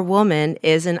man or woman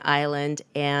is an island,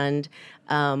 and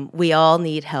we all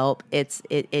need help. It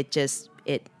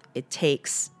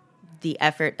takes the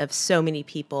effort of so many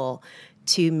people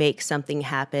to make something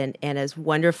happen. And as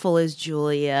wonderful as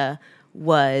Julia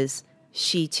was,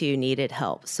 she too needed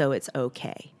help. So it's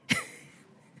okay.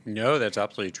 No, that's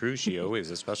absolutely true. She always,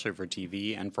 especially for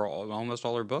TV and for almost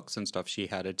all her books and stuff, she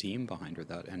had a team behind her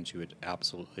and she would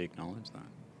absolutely acknowledge that.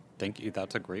 Thank you.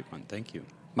 That's a great one. Thank you.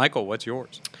 Michael, what's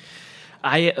yours?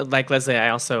 I, like Leslie, I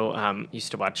also used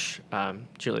to watch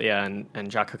Julia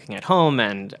and Jaw Cooking at Home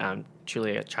and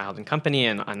Julia Child and Company,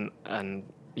 and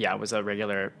yeah, I was a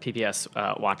regular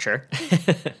PBS watcher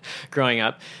growing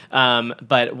up.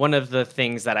 But one of the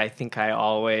things that I think I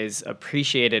always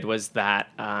appreciated was that,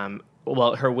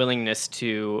 her willingness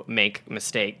to make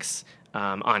mistakes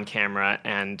on camera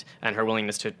and her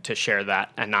willingness to share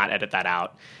that and not edit that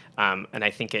out. And I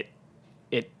think it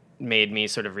made me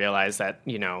sort of realize that,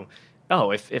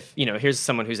 if here's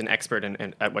someone who's an expert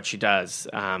at what she does,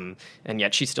 and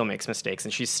yet she still makes mistakes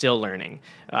and she's still learning.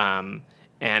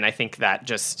 And I think that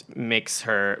just makes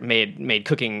her made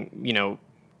cooking,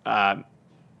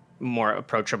 more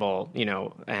approachable,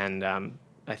 and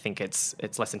I think it's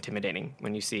less intimidating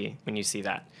when you see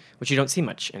that, which you don't see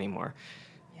much anymore.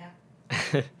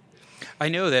 Yeah. I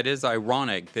know that is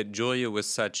ironic that Julia was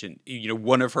such an,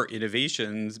 one of her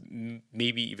innovations,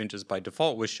 maybe even just by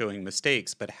default, was showing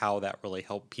mistakes, but how that really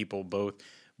helped people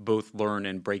both learn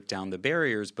and break down the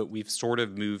barriers. But we've sort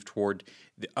of moved toward,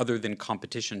 other than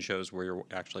competition shows where you're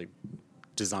actually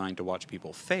designed to watch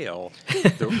people fail,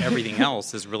 everything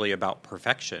else is really about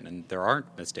perfection, and there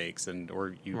aren't mistakes,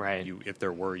 if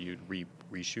there were, you'd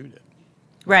reshoot it.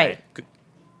 Right. Good.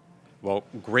 Well,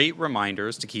 great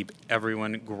reminders to keep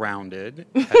everyone grounded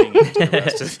heading into the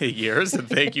rest of the year. So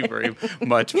thank you very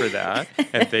much for that,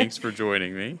 and thanks for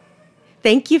joining me.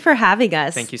 Thank you for having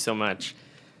us. Thank you so much.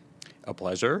 A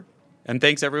pleasure. And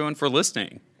thanks, everyone, for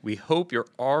listening. We hope you're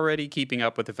already keeping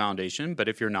up with the foundation, but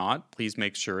if you're not, please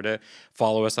make sure to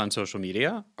follow us on social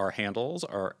media. Our handles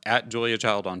are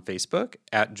 @JuliaChild on Facebook,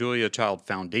 @JuliaChild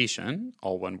Foundation,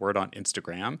 all one word, on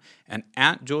Instagram, and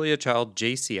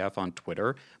 @JuliaChildJCF on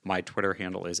Twitter. My Twitter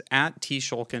handle is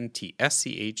 @TSchulkin,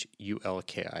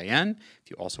 TSCHULKIN, if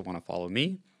you also want to follow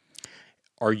me.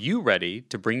 Are you ready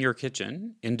to bring your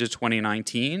kitchen into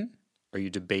 2019? Are you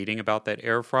debating about that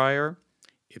air fryer?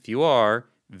 If you are,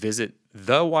 visit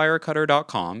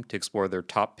thewirecutter.com to explore their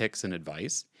top picks and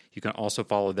advice. You can also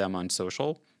follow them on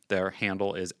social. Their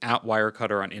handle is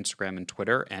 @Wirecutter on Instagram and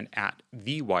Twitter, and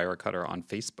 @TheWirecutter on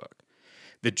Facebook.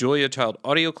 The Julia Child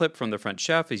audio clip from The French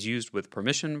Chef is used with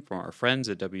permission from our friends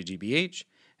at WGBH,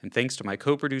 and thanks to my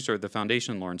co-producer at the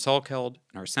Foundation, Lauren Salkeld,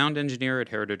 and our sound engineer at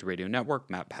Heritage Radio Network,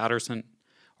 Matt Patterson.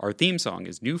 Our theme song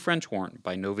is New French Horn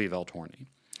by Novi Veltorni.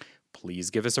 Please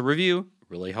give us a review. It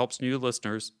really helps new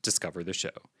listeners discover the show.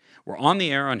 We're on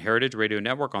the air on Heritage Radio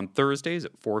Network on Thursdays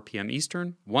at 4 p.m.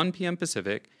 Eastern, 1 p.m.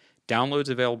 Pacific. Downloads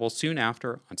available soon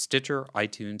after on Stitcher,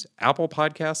 iTunes, Apple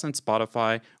Podcasts, and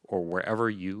Spotify, or wherever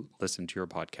you listen to your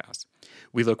podcasts.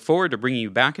 We look forward to bringing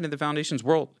you back into the Foundation's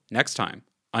world next time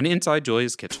on Inside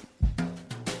Julia's Kitchen.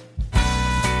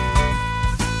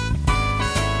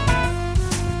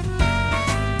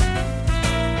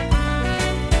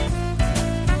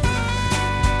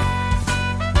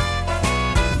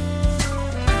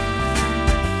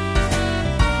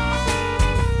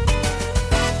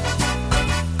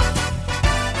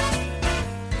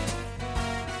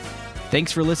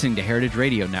 Thanks for listening to Heritage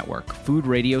Radio Network, food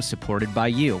radio supported by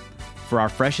you. For our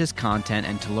freshest content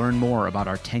and to learn more about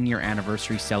our 10-year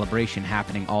anniversary celebration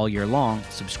happening all year long,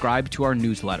 subscribe to our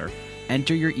newsletter.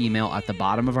 Enter your email at the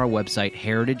bottom of our website,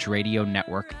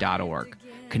 heritageradionetwork.org.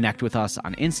 Connect with us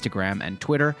on Instagram and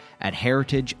Twitter at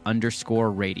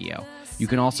heritage_radio. You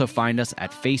can also find us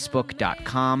at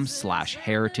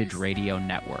facebook.com/Heritage Radio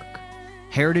Network.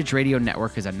 Heritage Radio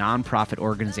Network is a nonprofit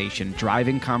organization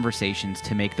driving conversations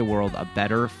to make the world a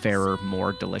better, fairer,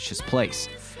 more delicious place.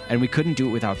 And we couldn't do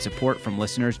it without support from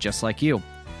listeners just like you.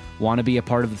 Want to be a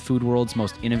part of the food world's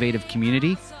most innovative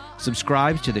community?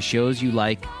 Subscribe to the shows you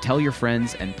like, tell your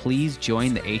friends, and please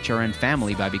join the HRN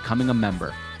family by becoming a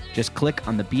member. Just click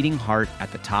on the beating heart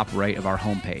at the top right of our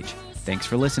homepage. Thanks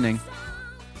for listening.